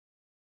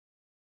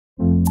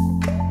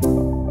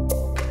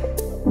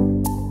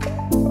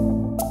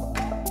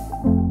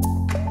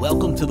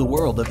Welcome to the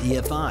world of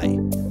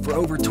EFI. For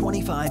over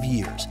 25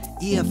 years,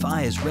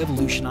 EFI has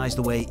revolutionized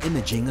the way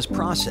imaging is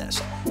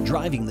processed,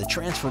 driving the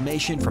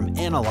transformation from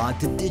analog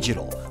to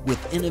digital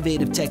with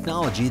innovative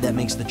technology that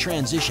makes the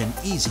transition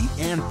easy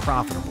and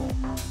profitable.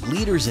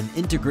 Leaders in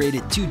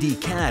integrated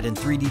 2D CAD and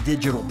 3D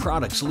digital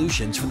product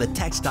solutions for the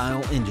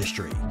textile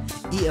industry,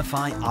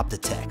 EFI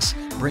Optitex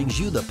brings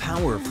you the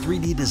power of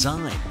 3D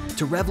design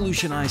to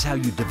revolutionize how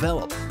you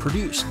develop,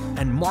 produce,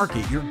 and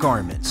market your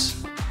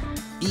garments.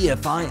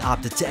 EFI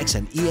Optitex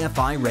and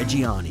EFI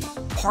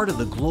Reggiani, part of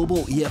the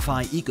global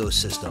EFI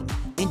ecosystem,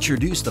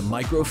 introduced the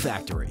Micro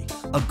Factory,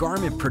 a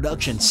garment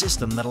production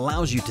system that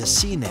allows you to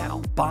see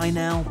now, buy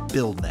now,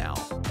 build now.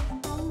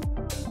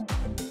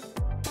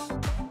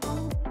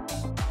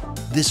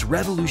 This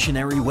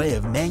revolutionary way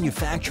of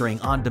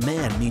manufacturing on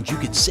demand means you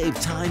could save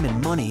time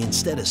and money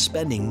instead of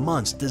spending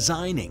months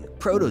designing,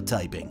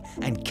 prototyping,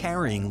 and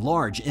carrying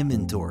large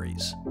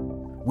inventories.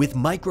 With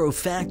Micro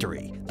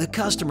Factory, the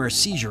customer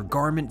sees your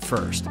garment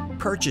first,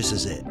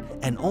 purchases it,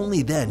 and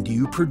only then do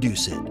you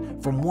produce it.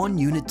 From 1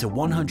 unit to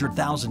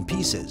 100,000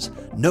 pieces,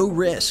 no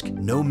risk,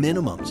 no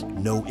minimums,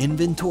 no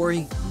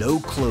inventory, no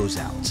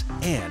closeouts,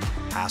 and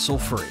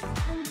hassle-free.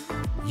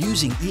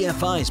 Using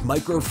EFI's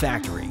Micro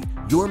Factory,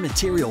 your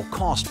material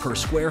cost per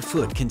square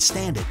foot can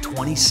stand at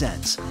 20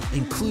 cents,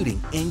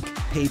 including ink,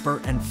 paper,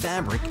 and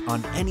fabric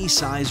on any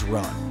size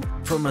run.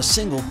 From a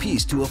single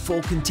piece to a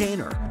full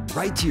container,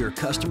 right to your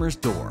customer's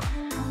door.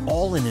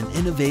 All in an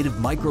innovative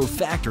Micro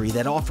Factory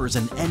that offers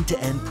an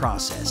end-to-end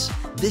process.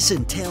 This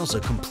entails a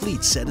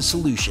complete set of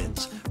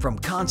solutions, from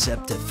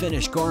concept to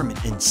finished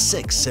garment in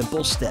 6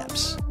 simple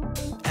steps.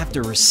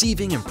 After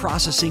receiving and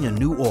processing a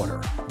new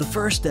order, the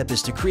first step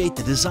is to create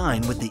the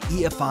design with the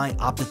EFI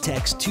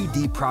Optitex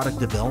 2D product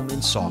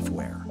development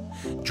software.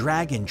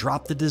 Drag and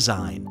drop the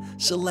design,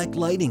 select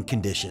lighting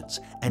conditions,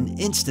 and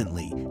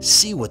instantly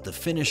see what the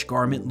finished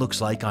garment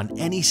looks like on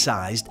any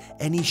sized,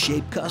 any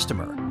shaped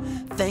customer,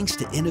 thanks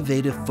to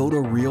innovative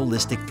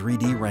photorealistic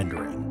 3D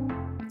rendering.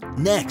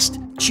 Next,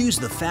 choose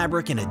the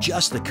fabric and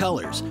adjust the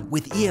colors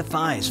with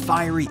EFI's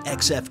Fiery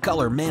XF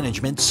color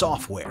management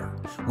software.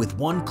 With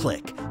one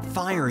click,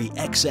 Fiery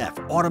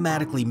XF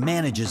automatically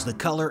manages the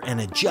color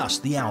and adjusts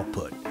the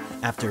output.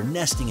 After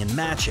nesting and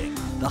matching,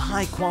 the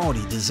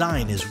high-quality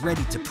design is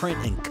ready to print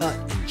and cut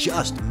in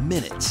just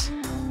minutes.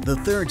 The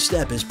third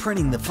step is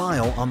printing the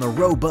file on the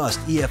robust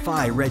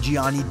EFI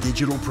Reggiani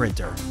digital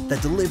printer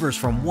that delivers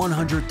from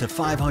 100 to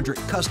 500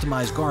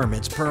 customized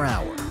garments per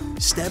hour.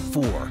 Step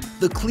 4.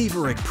 The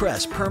Cleaver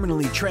press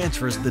permanently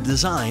transfers the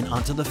design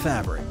onto the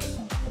fabric.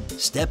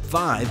 Step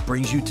 5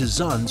 brings you to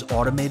Zun's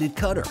automated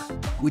cutter,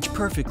 which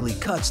perfectly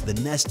cuts the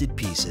nested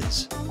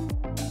pieces.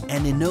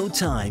 And in no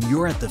time,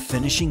 you're at the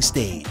finishing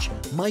stage.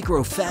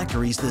 Micro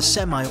Factory's the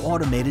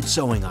semi-automated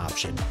sewing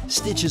option,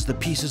 stitches the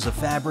pieces of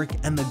fabric,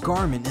 and the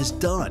garment is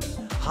done.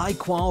 High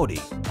quality,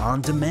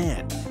 on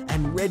demand,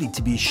 and ready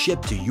to be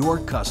shipped to your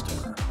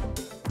customer.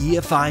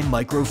 EFI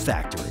Micro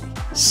Factory.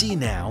 See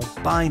now,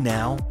 buy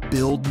now,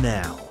 build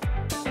now.